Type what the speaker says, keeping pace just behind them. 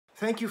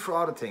Thank you for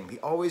auditing the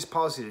always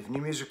positive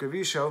new music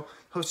review show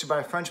hosted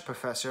by a French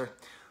professor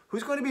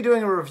who's going to be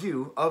doing a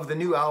review of the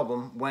new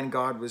album When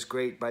God Was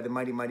Great by the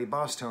Mighty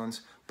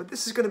BossToneS, but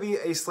this is going to be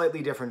a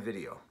slightly different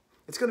video.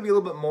 It's going to be a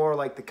little bit more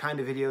like the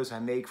kind of videos I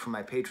make for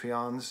my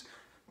Patreons,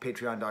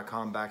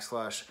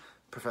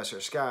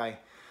 patreon.com/Professor Sky.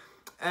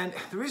 And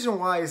the reason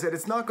why is that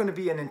it's not going to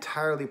be an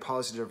entirely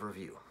positive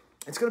review.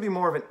 It's going to be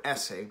more of an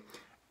essay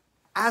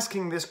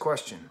asking this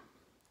question: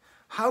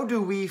 how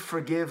do we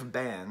forgive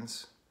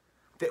bands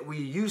that we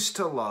used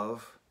to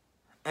love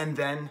and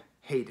then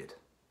hated?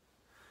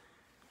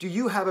 Do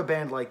you have a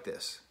band like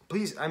this?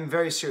 Please, I'm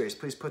very serious,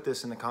 please put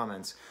this in the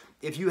comments.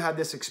 If you had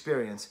this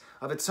experience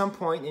of at some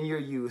point in your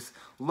youth,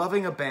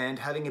 loving a band,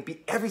 having it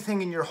be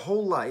everything in your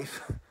whole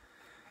life,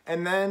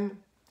 and then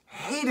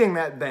hating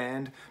that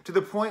band to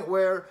the point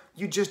where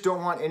you just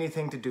don't want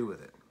anything to do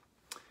with it.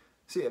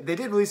 See, they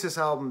did release this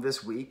album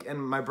this week,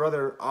 and my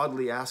brother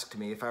oddly asked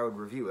me if I would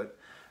review it.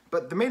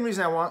 But the main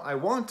reason I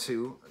want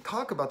to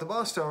talk about the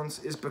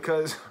BossToneS is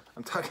because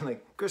I'm talking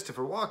like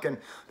Christopher Walken.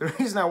 The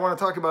reason I want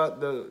to talk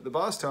about the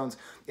BossToneS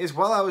is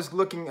while I was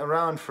looking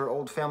around for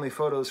old family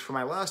photos for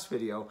my last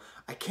video,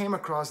 I came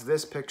across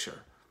this picture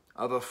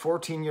of a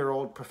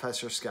 14-year-old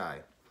Professor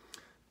Sky.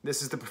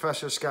 This is the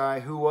Professor Sky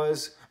who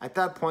was, at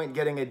that point,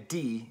 getting a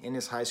D in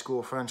his high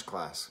school French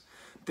class.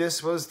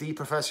 This was the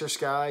Professor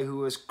Sky who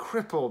was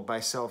crippled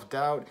by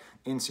self-doubt,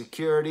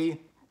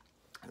 insecurity,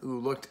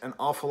 who looked an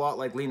awful lot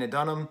like Lena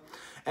Dunham.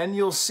 And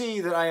you'll see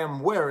that I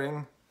am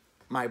wearing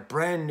my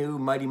brand new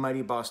Mighty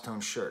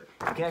BossToneS shirt.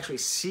 You can actually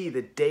see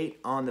the date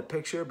on the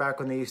picture, back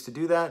when they used to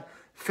do that,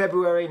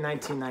 February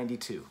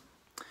 1992.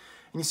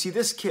 And you see,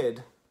 this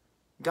kid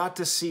got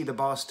to see the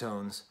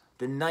BossToneS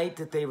the night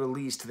that they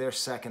released their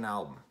second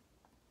album.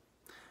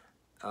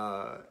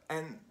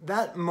 And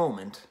that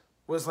moment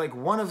was like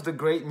one of the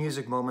great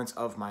music moments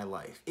of my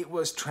life. It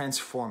was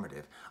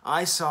transformative.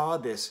 I saw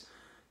this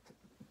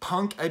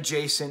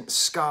punk-adjacent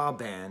ska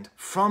band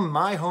from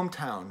my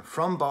hometown,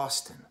 from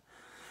Boston,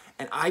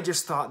 and I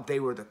just thought they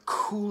were the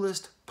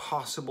coolest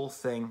possible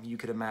thing you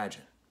could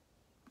imagine.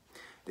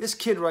 This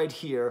kid right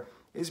here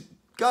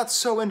got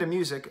so into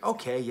music.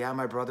 Okay, yeah,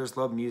 my brothers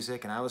loved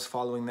music and I was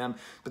following them,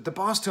 but the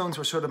BossToneS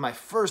were sort of my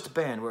first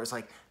band where it's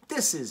like,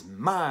 this is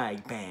my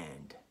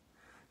band.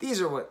 This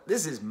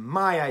is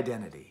my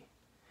identity.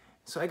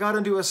 So I got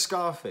into a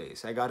ska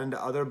phase. I got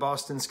into other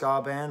Boston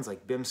ska bands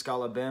like Bim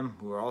Scala Bim,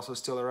 who are also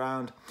still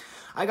around.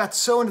 I got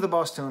so into the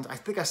BossToneS, I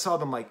think I saw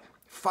them like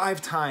 5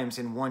 times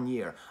in 1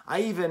 year. I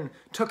even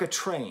took a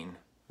train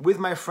with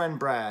my friend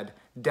Brad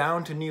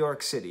down to New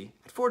York City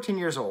at 14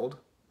 years old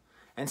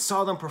and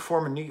saw them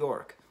perform in New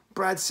York.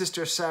 Brad's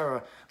sister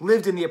Sarah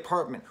lived in the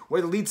apartment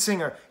where the lead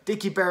singer,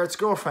 Dickie Barrett's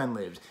girlfriend,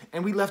 lived,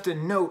 and we left a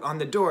note on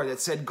the door that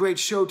said, "Great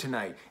show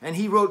tonight," and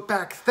he wrote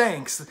back,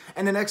 "Thanks,"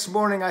 and the next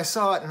morning I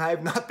saw it and I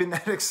have not been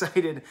that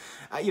excited.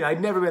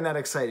 I'd never been that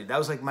excited. That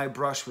was like my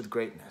brush with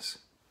greatness.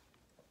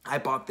 I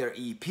bought their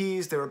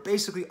EPs. They were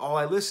basically all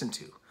I listened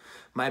to.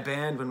 My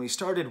band, when we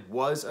started,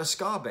 was a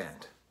ska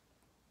band.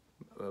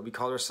 We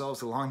called ourselves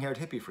the Long-Haired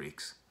Hippie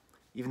Freaks,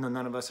 even though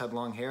none of us had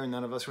long hair and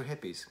none of us were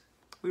hippies.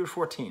 We were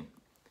 14.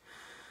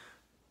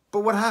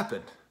 But what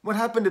happened? What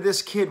happened to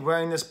this kid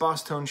wearing this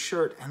BossToneS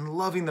shirt and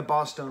loving the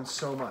BossToneS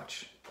so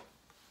much?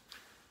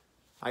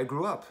 I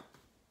grew up.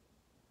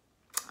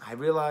 I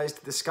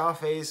realized the ska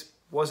phase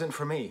wasn't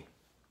for me.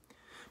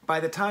 By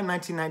the time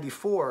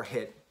 1994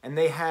 hit and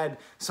they had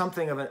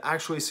something of an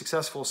actually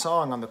successful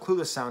song on the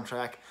Clueless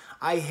soundtrack,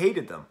 I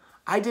hated them.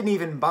 I didn't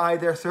even buy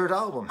their third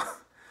album.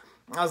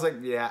 I was like,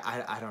 yeah,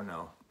 I don't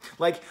know.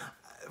 Like,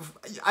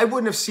 I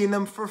wouldn't have seen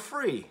them for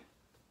free.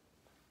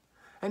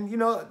 And you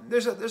know,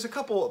 there's a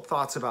couple of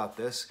thoughts about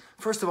this.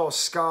 First of all,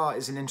 ska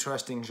is an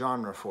interesting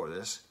genre for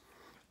this.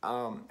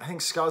 I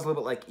think ska is a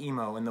little bit like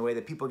emo in the way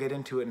that people get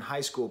into it in high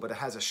school, but it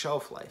has a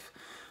shelf life.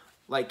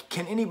 Like,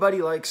 can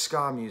anybody like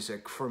ska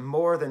music for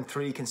more than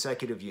 3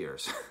 consecutive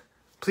years?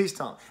 Please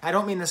tell me. I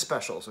don't mean the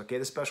Specials, okay?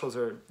 The Specials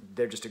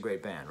they're just a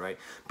great band, right?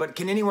 But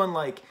can anyone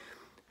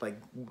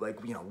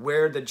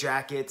wear the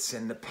jackets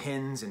and the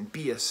pins and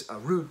be a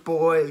root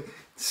boy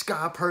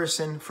ska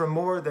person for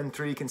more than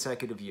 3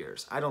 consecutive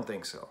years? I don't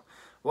think so.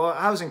 Well,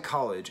 I was in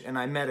college and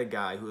I met a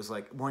guy who was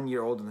like 1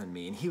 year older than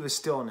me and he was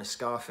still in his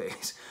ska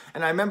phase.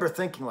 And I remember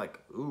thinking like,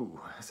 ooh,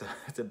 it's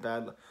a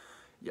bad,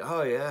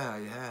 oh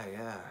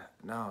yeah.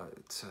 No,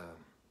 it's a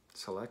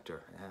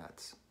Selector. Yeah,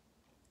 it's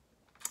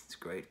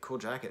great. Cool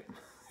jacket.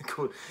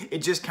 Cool. It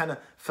just kind of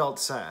felt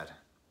sad.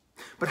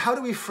 But how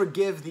do we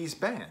forgive these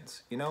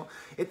bands? You know,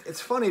 it's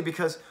funny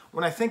because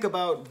when I think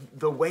about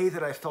the way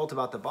that I felt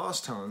about the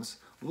BossToneS,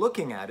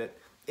 looking at it,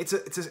 it's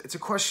a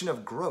question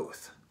of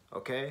growth,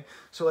 okay?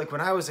 So like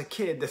when I was a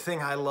kid, the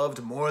thing I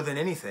loved more than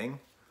anything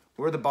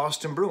were the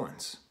Boston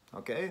Bruins,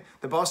 okay?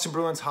 The Boston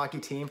Bruins hockey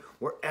team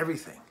were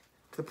everything,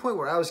 to the point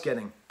where I was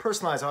getting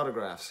personalized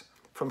autographs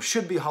from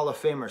should-be Hall of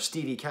Famer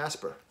Stevie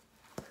Casper.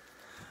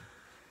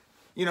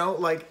 You know,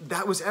 like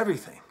that was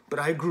everything. But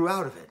I grew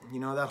out of it.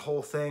 You know, that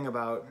whole thing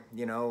about,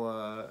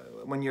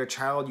 when you're a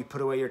child, you put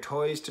away your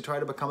toys to try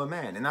to become a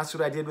man. And that's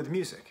what I did with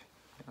music.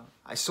 You know,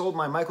 I sold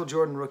my Michael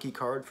Jordan rookie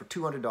card for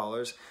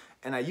 $200,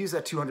 and I used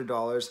that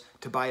 $200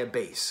 to buy a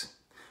bass.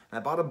 And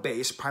I bought a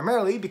bass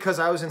primarily because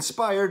I was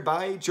inspired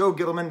by Joe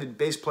Gittleman, the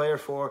bass player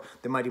for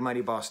the Mighty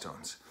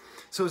BossTones.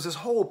 So it was this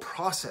whole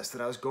process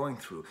that I was going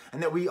through,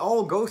 and that we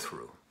all go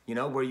through, you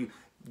know, where you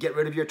get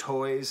rid of your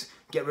toys,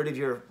 get rid of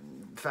your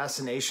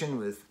fascination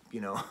with,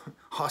 you know,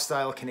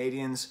 hostile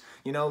Canadians,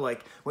 you know,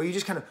 like where you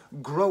just kind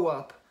of grow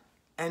up,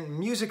 and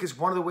music is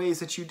one of the ways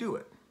that you do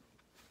it.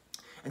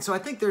 And so I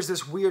think there's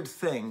this weird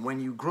thing when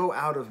you grow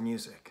out of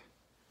music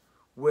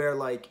where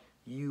like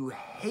you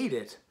hate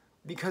it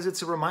because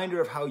it's a reminder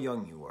of how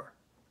young you were.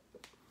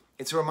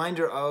 It's a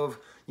reminder of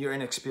your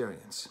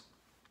inexperience.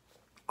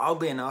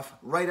 Oddly enough,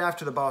 right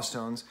after the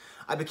BossTones,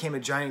 I became a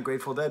giant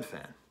Grateful Dead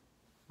fan,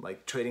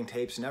 like trading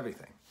tapes and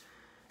everything.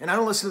 And I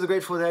don't listen to the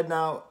Grateful Dead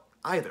now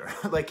either.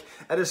 Like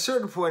at a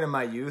certain point in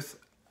my youth,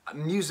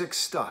 music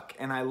stuck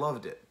and I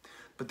loved it.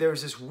 But there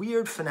was this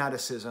weird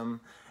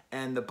fanaticism,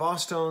 and the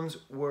BossTones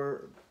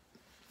were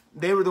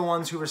the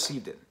ones who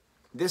received it.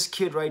 This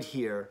kid right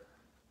here,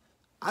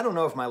 I don't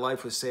know if my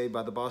life was saved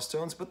by the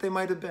BossTones, but they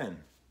might have been.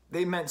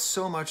 They meant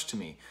so much to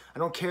me. I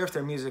don't care if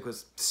their music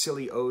was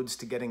silly odes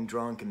to getting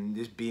drunk and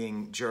just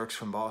being jerks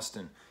from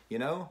Boston, you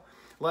know?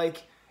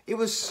 Like, it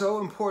was so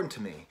important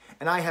to me.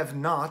 And I have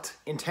not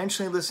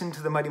intentionally listened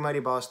to the Mighty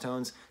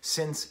BossTones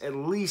since at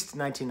least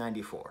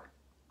 1994.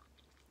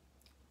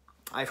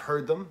 I've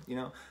heard them, you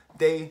know.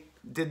 They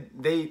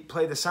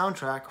play the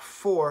soundtrack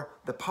for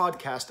the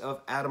podcast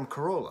of Adam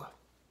Carolla.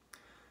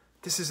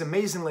 This is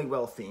amazingly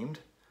well themed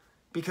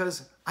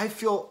because I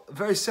feel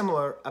very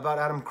similar about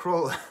Adam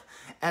Carolla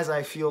as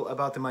I feel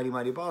about the Mighty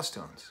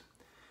BossTones.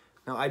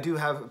 Now, I do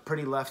have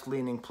pretty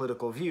left-leaning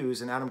political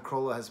views, and Adam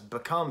Carolla has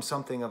become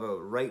something of a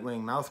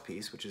right-wing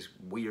mouthpiece, which is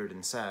weird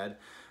and sad.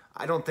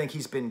 I don't think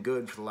he's been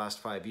good for the last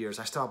 5 years.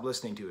 I stopped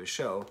listening to his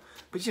show.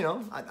 But, you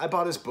know, I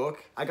bought his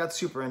book. I got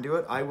super into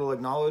it. I will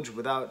acknowledge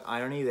without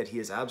irony that he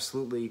is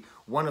absolutely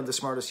one of the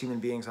smartest human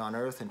beings on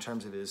earth in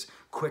terms of his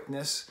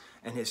quickness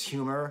and his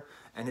humor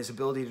and his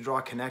ability to draw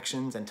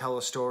connections and tell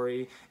a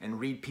story and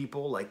read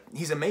people. Like,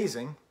 he's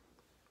amazing.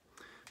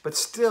 But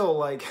still,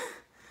 like,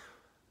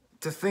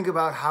 to think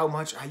about how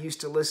much I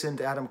used to listen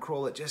to Adam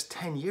Carolla just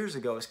 10 years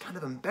ago is kind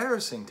of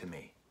embarrassing to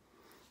me.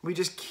 We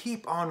just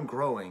keep on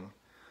growing.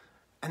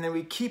 And then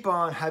we keep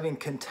on having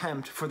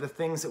contempt for the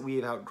things that we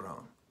have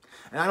outgrown.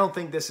 And I don't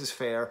think this is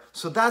fair,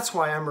 so that's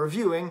why I'm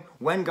reviewing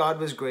When God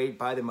Was Great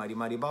by the Mighty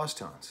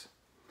BossTones.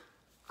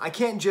 I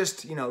can't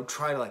just, you know,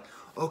 try to like,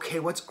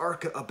 okay, what's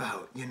Arca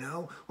about, you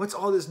know? What's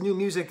all this new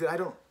music that I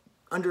don't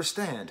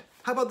understand?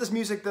 How about this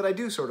music that I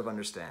do sort of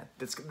understand,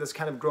 that's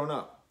kind of grown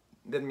up,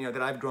 that, you know,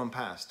 that I've grown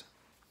past?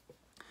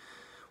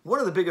 One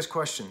of the biggest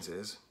questions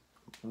is,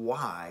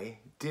 why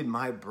did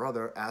my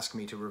brother ask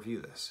me to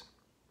review this?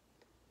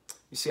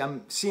 You see,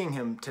 I'm seeing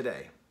him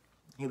today.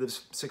 He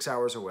lives 6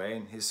 hours away,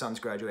 and his son's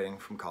graduating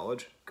from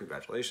college.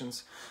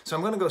 Congratulations. So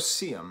I'm going to go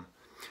see him.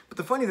 But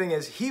the funny thing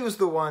is, he was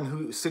the one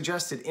who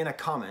suggested in a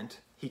comment,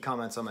 he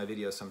comments on my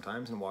videos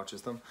sometimes and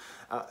watches them,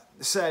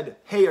 said,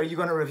 hey, are you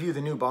going to review the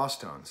new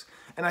BossTones?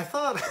 And I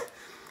thought,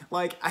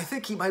 like, I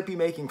think he might be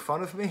making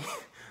fun of me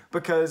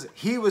because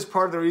he was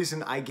part of the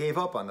reason I gave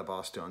up on the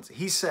BossTones.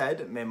 He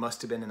said, it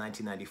must have been in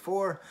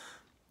 1994,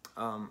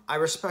 I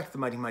respect the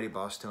Mighty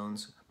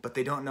BossTones, but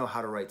they don't know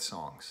how to write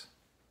songs.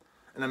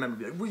 And I remember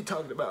being like, what are you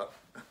talking about?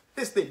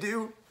 Yes, they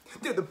do.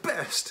 They're the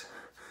best.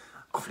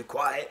 Awfully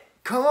quiet.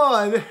 Come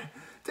on.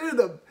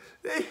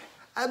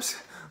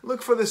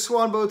 Look for the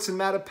Swan Boats in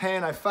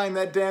Mattapan. I find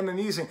that damn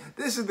amusing.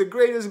 This is the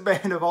greatest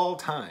band of all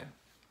time.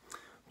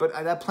 But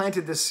that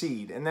planted the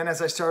seed. And then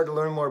as I started to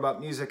learn more about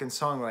music and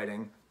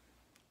songwriting,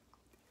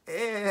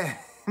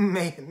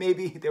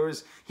 maybe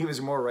he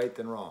was more right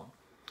than wrong.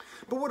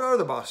 But what are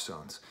the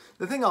BossTones?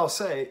 The thing I'll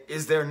say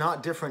is they're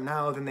not different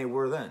now than they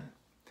were then.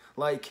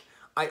 Like,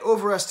 I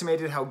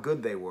overestimated how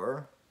good they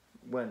were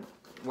when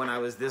I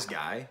was this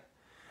guy.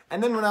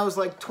 And then when I was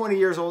like 20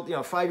 years old, you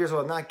know, 5 years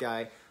old and that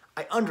guy,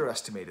 I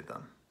underestimated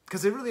them.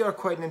 Because they really are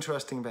quite an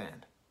interesting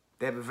band.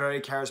 They have a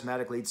very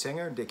charismatic lead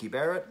singer, Dickie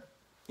Barrett.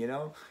 You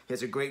know, he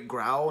has a great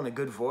growl and a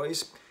good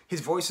voice. His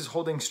voice is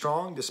holding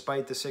strong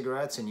despite the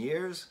cigarettes and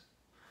years.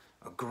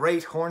 A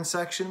great horn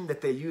section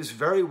that they use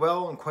very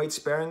well and quite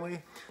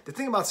sparingly. The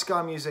thing about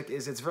ska music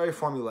is it's very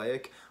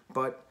formulaic,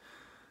 but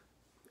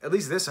at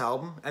least this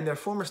album and their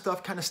former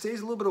stuff kind of stays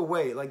a little bit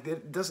away. Like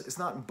it's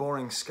not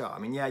boring ska. I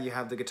mean, yeah, you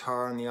have the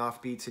guitar and the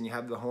offbeats and you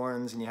have the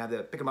horns and you have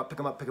the pick 'em up, pick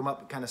 'em up, pick 'em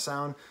up kind of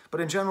sound,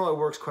 but in general it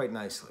works quite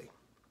nicely.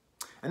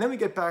 And then we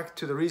get back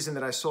to the reason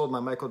that I sold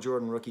my Michael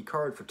Jordan rookie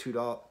card for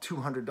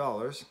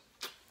 $200.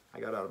 I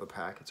got out of the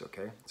pack, it's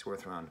okay. It's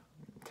worth around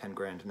 10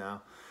 grand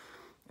now.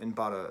 And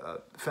bought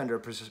a Fender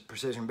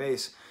Precision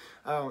bass,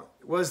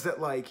 was that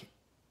like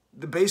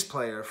the bass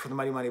player for the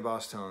Mighty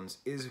BossTones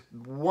is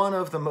one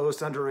of the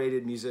most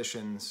underrated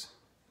musicians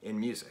in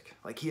music.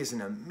 Like, he is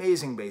an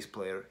amazing bass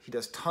player. He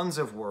does tons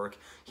of work.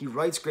 He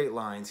writes great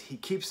lines. He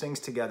keeps things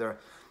together.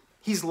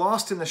 He's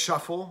lost in the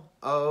shuffle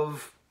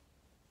of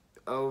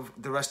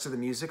the rest of the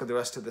music, or the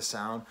rest of the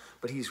sound,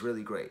 but he's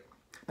really great.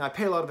 Now, I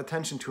pay a lot of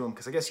attention to him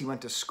because I guess he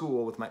went to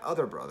school with my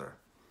other brother.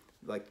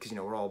 Like, because, you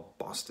know, we're all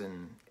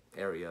Boston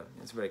area.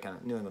 It's very kind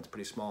of, New England's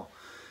pretty small.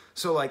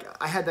 So, like,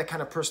 I had that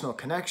kind of personal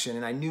connection,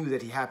 and I knew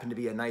that he happened to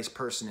be a nice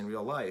person in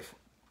real life.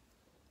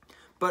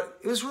 But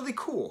it was really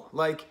cool.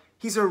 Like,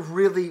 he's a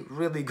really,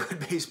 really good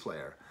bass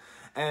player.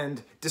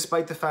 And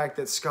despite the fact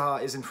that ska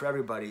isn't for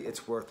everybody,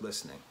 it's worth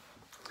listening.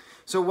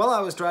 So while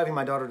I was driving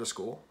my daughter to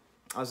school,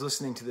 I was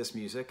listening to this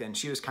music, and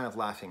she was kind of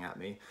laughing at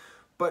me.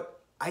 But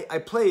I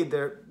played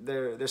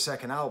their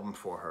second album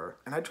for her,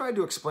 and I tried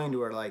to explain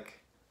to her,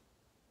 like,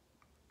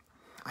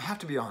 I have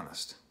to be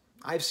honest.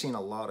 I've seen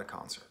a lot of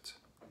concerts.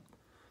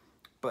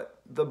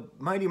 But the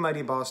Mighty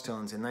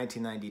BossTones in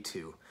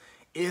 1992,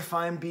 if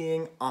I'm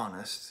being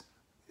honest,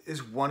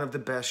 is one of the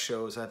best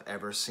shows I've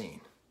ever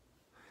seen.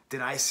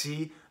 Did I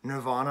see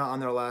Nirvana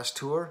on their last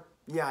tour?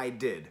 Yeah, I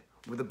did.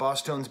 Were the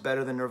BossTones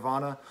better than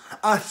Nirvana?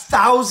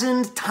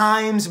 1,000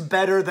 times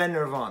better than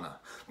Nirvana.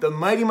 The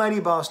Mighty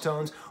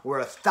BossTones were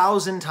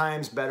 1,000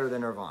 times better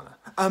than Nirvana.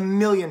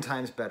 1,000,000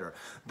 times better.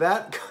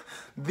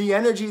 The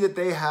energy that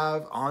they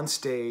have on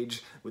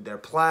stage with their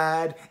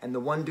plaid and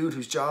the one dude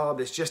whose job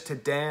is just to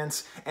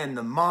dance and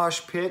the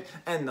mosh pit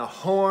and the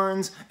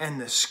horns and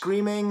the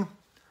screaming.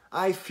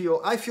 I feel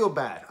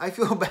bad. I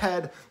feel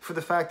bad for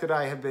the fact that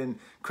I have been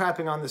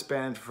crapping on this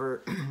band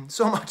for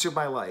so much of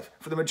my life,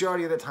 for the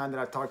majority of the time that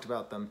I've talked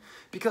about them,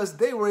 because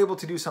they were able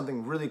to do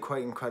something really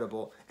quite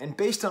incredible, and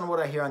based on what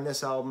I hear on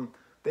this album,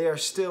 they are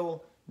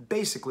still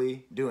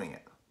basically doing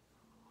it.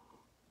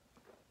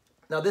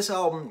 Now, this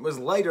album was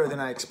lighter than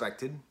I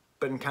expected,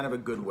 but in kind of a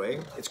good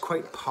way. It's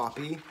quite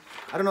poppy.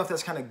 I don't know if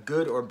that's kind of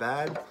good or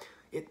bad.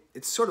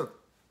 It's sort of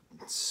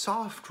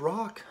soft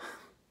rock.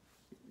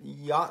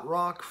 Yacht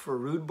rock for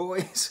rude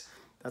boys.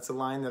 That's a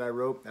line that I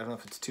wrote. I don't know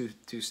if it's too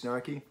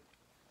snarky.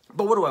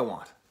 But what do I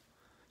want?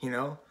 You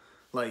know?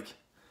 Like,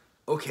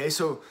 okay,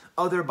 so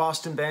other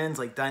Boston bands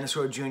like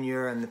Dinosaur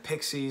Jr. and the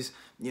Pixies,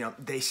 you know,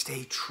 they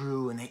stay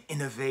true and they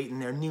innovate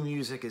and their new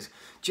music is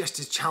just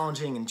as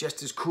challenging and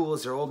just as cool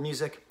as their old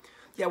music.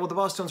 Yeah, well, the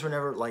BossTones were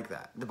never like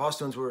that. The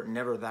BossTones were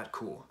never that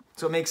cool.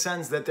 So it makes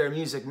sense that their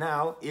music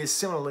now is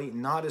similarly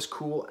not as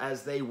cool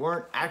as they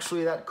weren't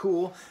actually that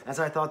cool as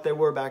I thought they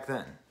were back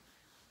then.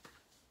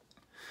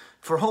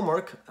 For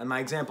homework, my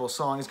example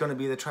song is going to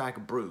be the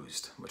track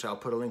Bruised, which I'll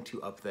put a link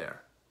to up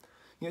there.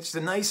 You know, it's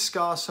just a nice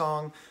ska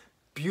song,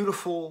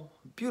 beautiful,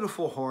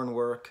 beautiful horn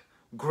work,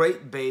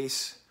 great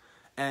bass,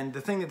 and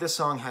the thing that this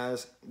song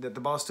has, that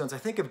the BossTones I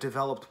think have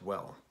developed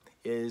well,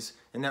 is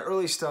in their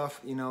early stuff,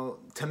 you know,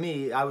 to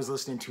me, I was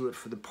listening to it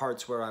for the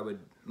parts where I would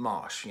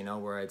mosh, you know,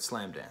 where I'd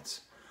slam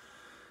dance,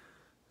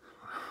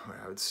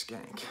 where I would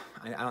skank.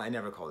 I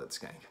never called it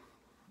skank.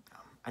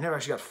 I never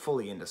actually got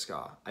fully into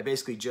ska. I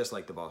basically just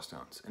liked the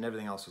BossTones, and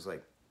everything else was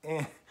like,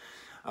 eh.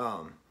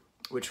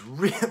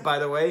 By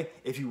the way,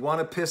 if you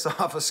want to piss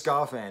off a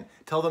ska fan,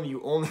 tell them you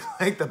only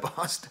like the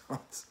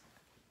BossTones.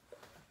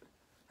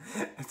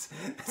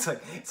 It's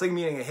like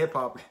meeting a hip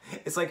hop.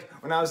 It's like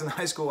when I was in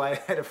high school, I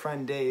had a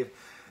friend Dave,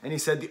 and he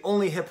said the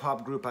only hip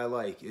hop group I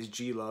like is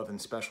G Love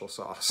and Special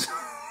Sauce.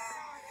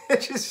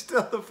 It's just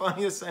still the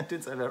funniest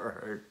sentence I've ever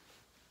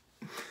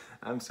heard.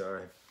 I'm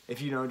sorry. If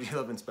you know G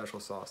Love and Special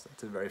Sauce,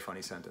 that's a very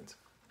funny sentence.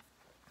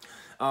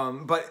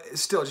 But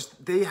still,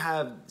 they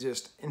have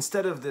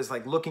instead of this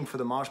like looking for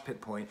the mosh pit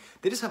point,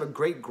 they just have a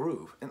great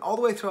groove. And all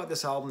the way throughout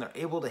this album, they're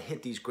able to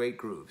hit these great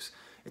grooves.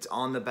 It's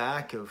on the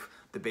back of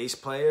the bass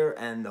player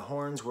and the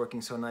horns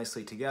working so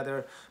nicely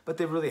together, but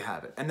they really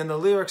have it. And then the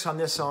lyrics on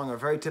this song are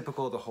very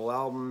typical of the whole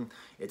album.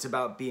 It's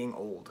about being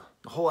old.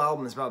 The whole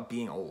album is about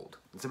being old.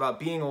 It's about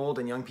being old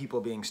and young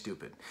people being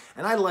stupid.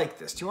 And I like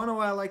this. Do you want to know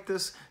why I like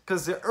this?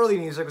 Because the early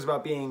music was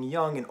about being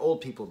young and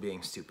old people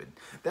being stupid.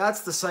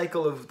 That's the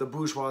cycle of the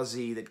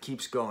bourgeoisie that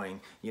keeps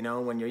going. You know,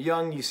 when you're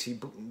young, you see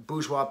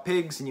bourgeois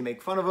pigs and you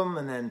make fun of them,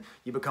 and then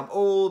you become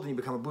old and you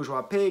become a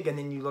bourgeois pig, and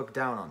then you look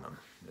down on them.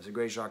 There's a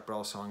great Jacques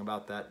Brel song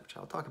about that, which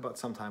I'll talk about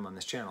sometime on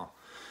this channel.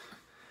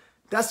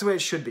 That's the way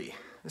it should be.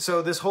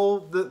 So this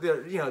whole,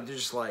 you know, they're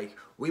just like,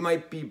 we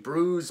might be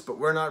bruised, but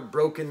we're not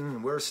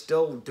broken. We're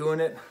still doing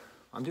it.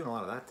 I'm doing a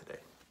lot of that today.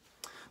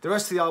 The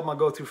rest of the album I'll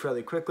go through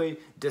fairly quickly.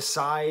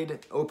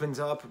 Decide opens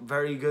up,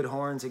 very good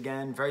horns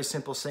again, very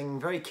simple singing,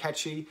 very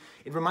catchy.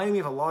 It reminded me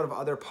of a lot of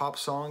other pop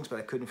songs, but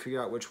I couldn't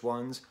figure out which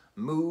ones.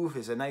 Move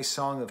is a nice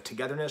song of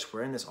togetherness.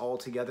 We're in this all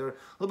together. A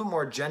little bit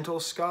more gentle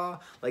ska,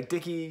 like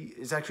Dickie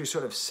is actually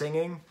sort of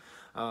singing.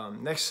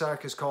 Next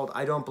track is called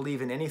I Don't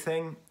Believe in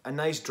Anything. A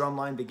nice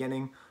drumline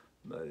beginning,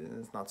 but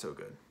it's not so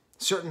good.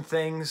 Certain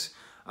Things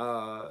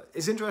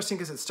is interesting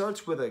because it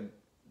starts with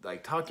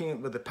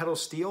talking with the pedal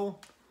steel.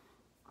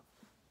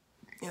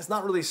 It's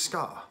not really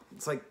ska.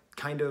 It's like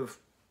kind of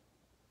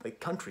like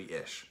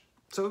country-ish.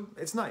 So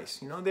it's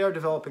nice. You know, they are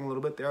developing a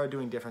little bit. They are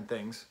doing different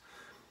things.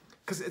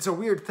 Because it's a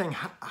weird thing.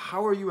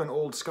 How are you an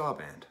old ska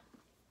band?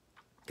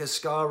 Because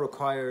ska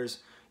requires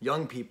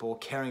young people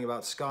caring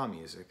about ska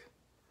music.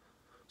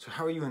 So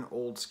how are you an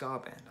old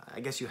ska band?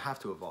 I guess you have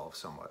to evolve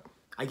somewhat.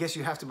 I guess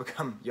you have to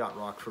become yacht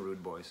rock for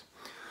rude boys.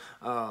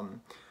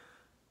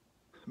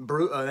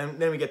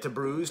 then we get to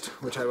Bruised,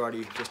 which I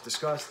already just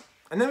discussed.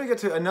 And then we get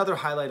to another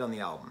highlight on the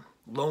album,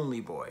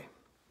 Lonely Boy.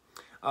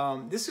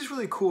 This is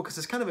really cool because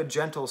it's kind of a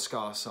gentle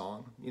ska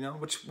song, you know,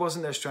 which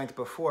wasn't their strength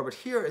before. But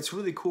here it's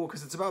really cool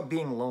because it's about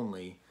being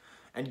lonely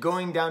and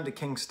going down to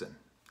Kingston.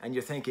 And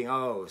you're thinking,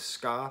 oh,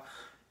 ska?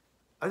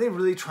 Are they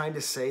really trying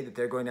to say that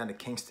they're going down to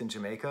Kingston,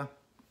 Jamaica?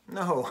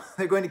 No,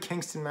 they're going to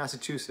Kingston,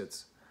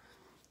 Massachusetts.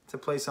 It's a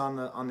place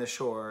on the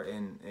shore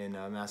in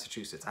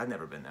Massachusetts. I've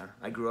never been there.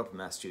 I grew up in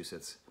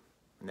Massachusetts.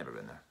 I've never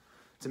been there.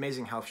 It's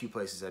amazing how few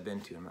places I've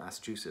been to in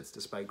Massachusetts,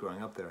 despite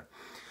growing up there.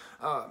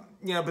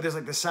 You know, but there's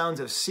like the sounds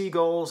of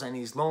seagulls, and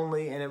he's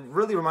lonely, and it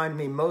really reminded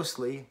me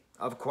mostly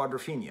of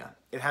Quadrophenia.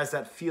 It has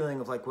that feeling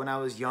of like when I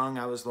was young,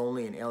 I was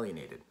lonely and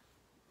alienated.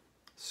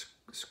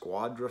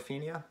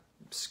 Squadrophenia?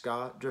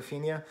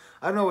 Scadrophenia?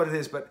 I don't know what it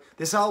is, but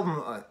this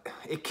album,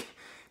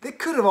 they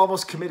could have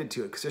almost committed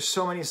to it because there's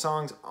so many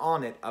songs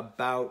on it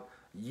about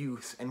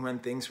youth and when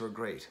things were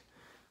great.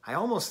 I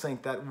almost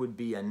think that would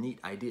be a neat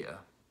idea.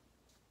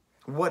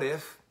 What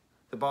if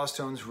the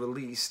BossTones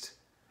released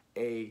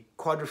a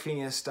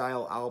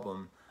Quadrophenia-style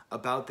album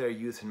about their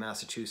youth in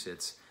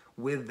Massachusetts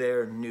with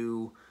their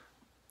new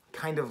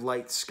kind of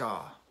light ska?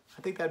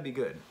 I think that'd be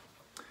good.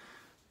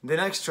 The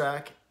next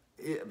track,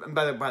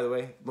 by the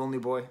way, Lonely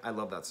Boy, I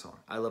love that song.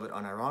 I love it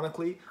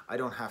unironically. I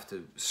don't have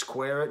to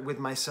square it with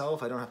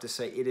myself. I don't have to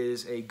say it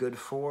is a good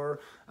for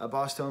a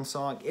BossTones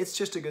song. It's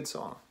just a good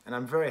song. And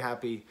I'm very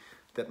happy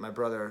that my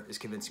brother is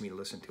convincing me to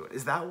listen to it.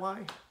 Is that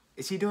why?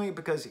 Is he doing it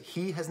because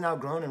he has now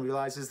grown and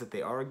realizes that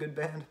they are a good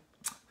band?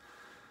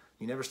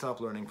 You never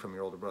stop learning from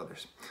your older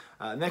brothers.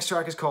 Next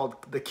track is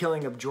called The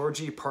Killing of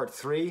Georgie, Part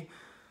 3.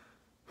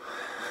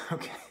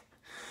 Okay.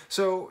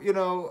 So, you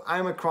know,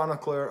 I'm a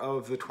chronicler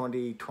of the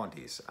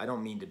 2020s. I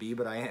don't mean to be,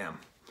 but I am.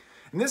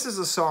 And this is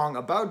a song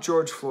about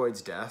George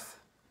Floyd's death,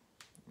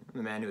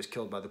 the man who was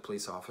killed by the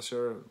police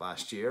officer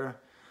last year.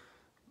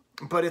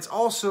 But it's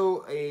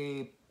also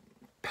a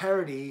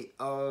parody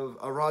of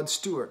a Rod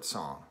Stewart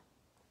song,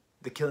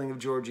 The Killing of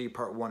Georgie,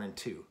 Part 1 and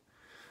 2.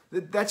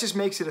 That just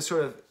makes it a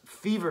sort of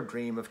fever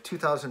dream of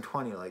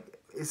 2020. Like,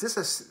 is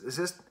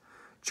this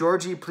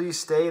Georgie, please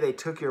stay, they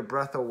took your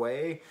breath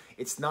away.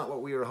 It's not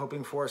what we were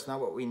hoping for, it's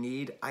not what we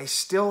need. I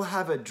still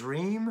have a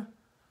dream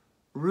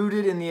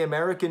rooted in the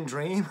American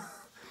dream.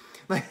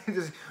 Like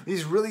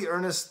these really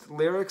earnest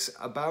lyrics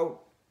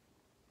about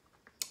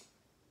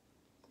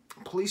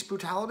police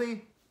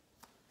brutality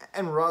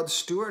and Rod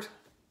Stewart.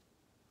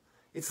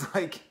 It's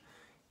like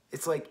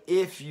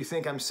if you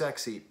think I'm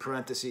sexy,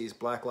 parentheses,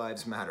 Black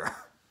Lives Matter,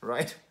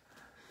 right?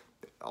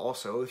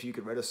 Also, if you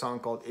could write a song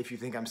called If You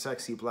Think I'm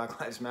Sexy,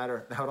 Black Lives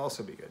Matter, that would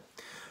also be good.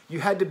 You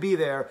Had to Be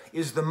There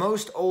is the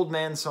most old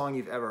man song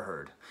you've ever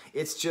heard.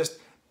 It's just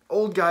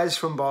old guys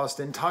from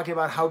Boston talking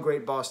about how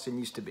great Boston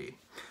used to be.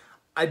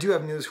 I do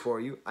have news for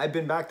you. I've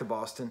been back to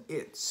Boston.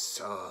 It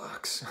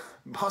sucks.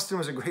 Boston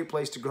was a great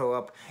place to grow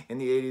up in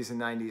the 80s and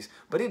 90s,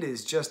 but it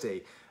is just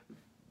a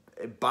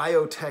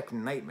biotech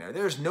nightmare.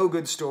 There's no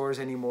good stores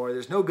anymore.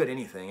 There's no good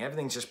anything.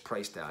 Everything's just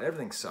priced out.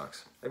 Everything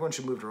sucks. Everyone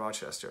should move to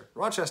Rochester.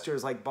 Rochester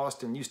is like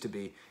Boston used to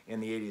be in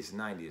the 80s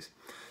and 90s.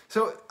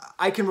 So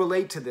I can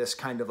relate to this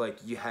kind of like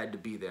you had to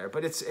be there,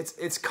 but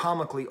it's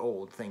comically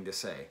old thing to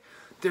say.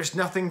 There's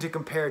nothing to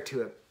compare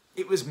to it.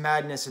 It was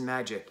madness and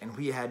magic, and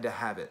we had to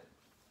have it.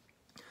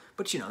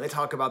 But you know, they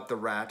talk about the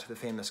Rat, the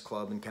famous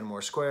club in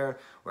Kenmore Square,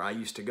 where I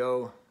used to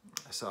go.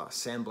 I saw a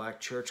Sam Black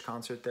Church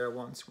concert there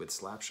once with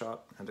Slapshot,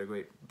 another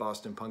great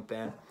Boston punk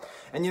band.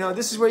 And you know,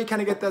 this is where you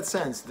kind of get that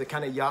sense, the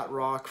kind of yacht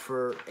rock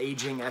for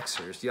aging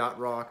Xers, yacht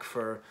rock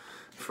for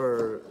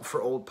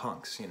old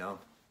punks, you know.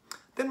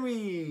 Then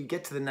we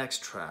get to the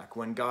next track,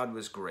 When God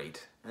Was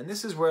Great. And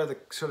this is where the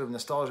sort of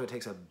nostalgia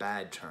takes a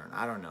bad turn.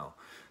 I don't know.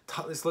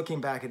 It's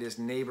looking back at his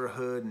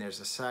neighborhood, and there's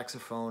a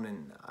saxophone,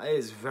 and it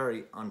is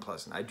very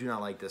unpleasant. I do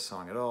not like this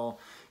song at all.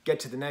 Get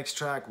to the next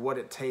track, What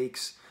It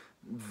Takes.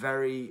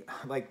 Very,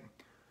 like,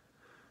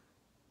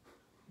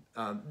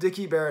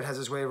 Dickie Barrett has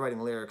his way of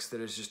writing lyrics that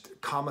is just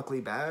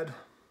comically bad,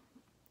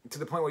 to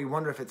the point where you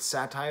wonder if it's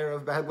satire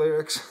of bad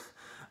lyrics.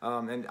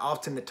 And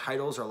often the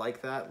titles are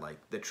like that, like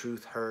The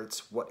Truth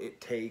Hurts, What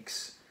It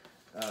Takes,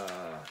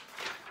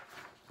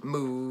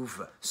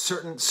 Move.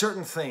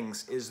 Certain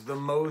Things is the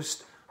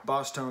most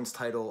BossTones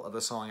title of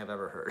a song I've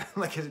ever heard.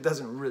 Like, it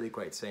doesn't really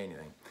quite say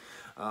anything.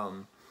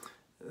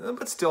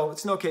 But still,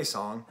 it's an okay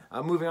song.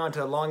 Moving on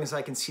to Long As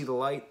I Can See the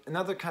Light.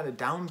 Another kind of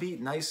downbeat,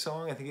 nice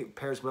song. I think it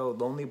pairs well with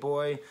Lonely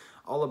Boy.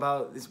 All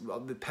about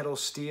the pedal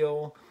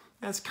steel.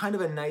 And it's kind of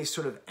a nice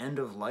sort of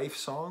end-of-life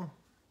song.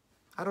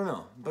 I don't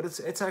know, but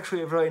it's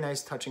actually a very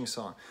nice, touching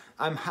song.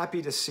 I'm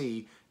happy to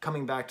see,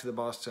 coming back to the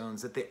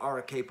BossTones, that they are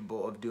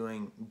capable of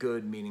doing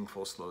good,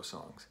 meaningful, slow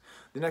songs.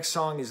 The next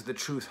song is The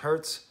Truth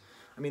Hurts.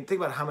 I mean, think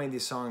about how many of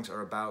these songs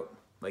are about,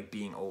 like,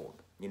 being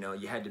old. You know,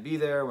 You Had to Be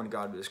There, When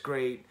God Was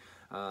Great,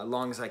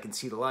 Long As I Can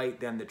See the Light.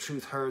 Then The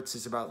Truth Hurts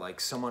is about, like,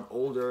 someone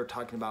older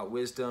talking about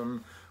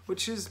wisdom,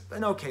 which is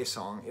an okay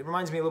song. It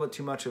reminds me a little bit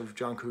too much of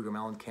John Cougar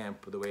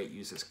Mellencamp with the way it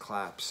uses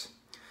claps.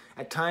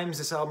 At times,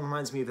 this album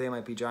reminds me of They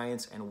Might Be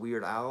Giants and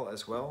Weird Al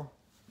as well,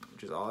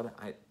 which is odd.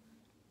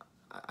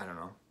 I don't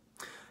know.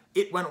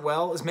 It Went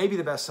Well is maybe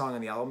the best song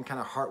on the album. Kind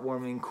of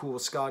heartwarming, cool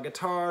ska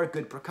guitar,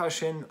 good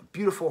percussion,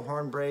 beautiful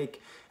horn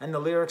break, and the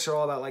lyrics are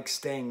all about like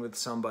staying with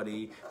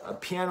somebody. A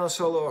piano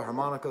solo, a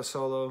harmonica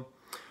solo.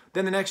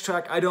 Then the next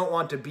track, I Don't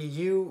Want to Be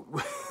You.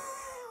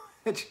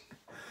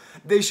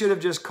 They should have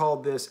just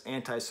called this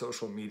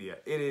Antisocial Media.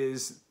 It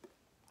is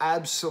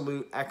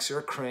absolute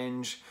extra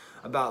cringe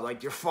about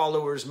like your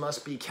followers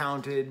must be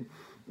counted.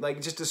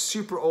 Like just a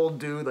super old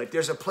dude. Like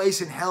there's a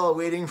place in hell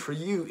waiting for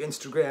you,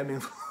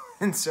 Instagram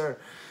influencer.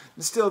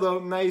 Still though,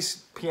 nice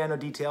piano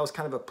details,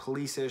 kind of a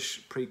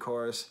police-ish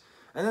pre-chorus.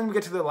 And then we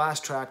get to the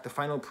last track, The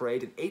Final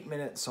Parade, an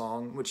 8-minute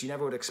song, which you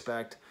never would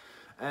expect.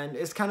 And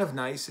it's kind of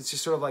nice. It's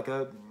just sort of like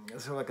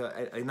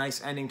a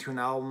nice ending to an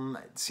album.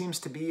 It seems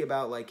to be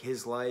about like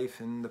his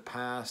life and the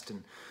past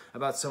and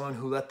about someone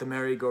who let the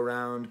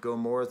merry-go-round go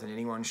more than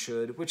anyone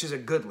should, which is a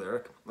good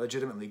lyric,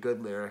 legitimately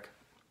good lyric.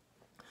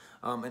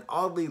 An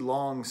oddly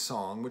long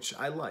song, which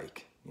I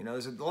like. You know,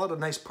 there's a lot of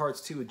nice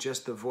parts too with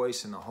just the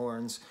voice and the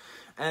horns.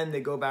 And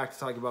they go back to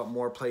talking about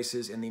more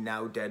places in the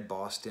now dead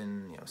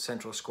Boston, you know,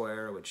 Central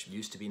Square, which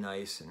used to be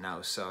nice and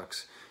now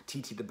sucks.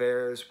 TT the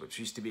Bears, which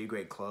used to be a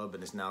great club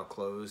and is now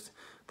closed.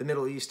 The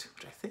Middle East,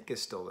 which I think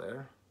is still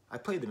there. I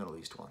played the Middle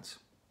East once.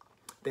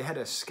 They had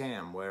a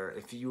scam where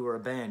if you were a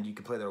band, you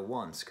could play there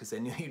once because they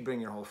knew you'd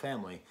bring your whole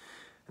family.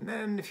 And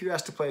then if you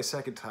asked to play a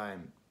second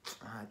time,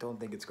 I don't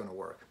think it's going to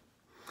work.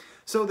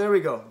 So there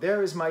we go.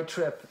 There is my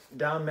trip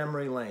down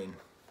memory lane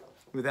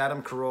with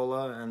Adam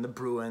Carolla and the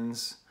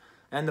Bruins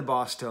and the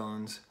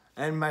BossTones,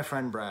 and my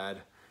friend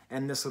Brad,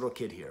 and this little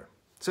kid here.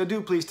 So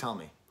do please tell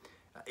me,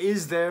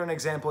 is there an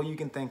example you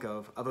can think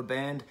of a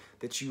band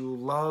that you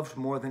loved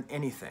more than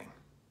anything,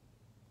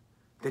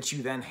 that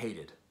you then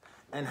hated?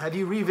 And have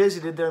you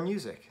revisited their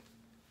music?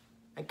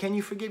 And can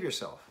you forgive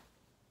yourself?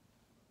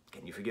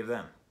 Can you forgive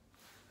them?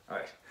 All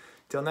right,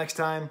 till next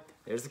time,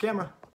 there's the camera.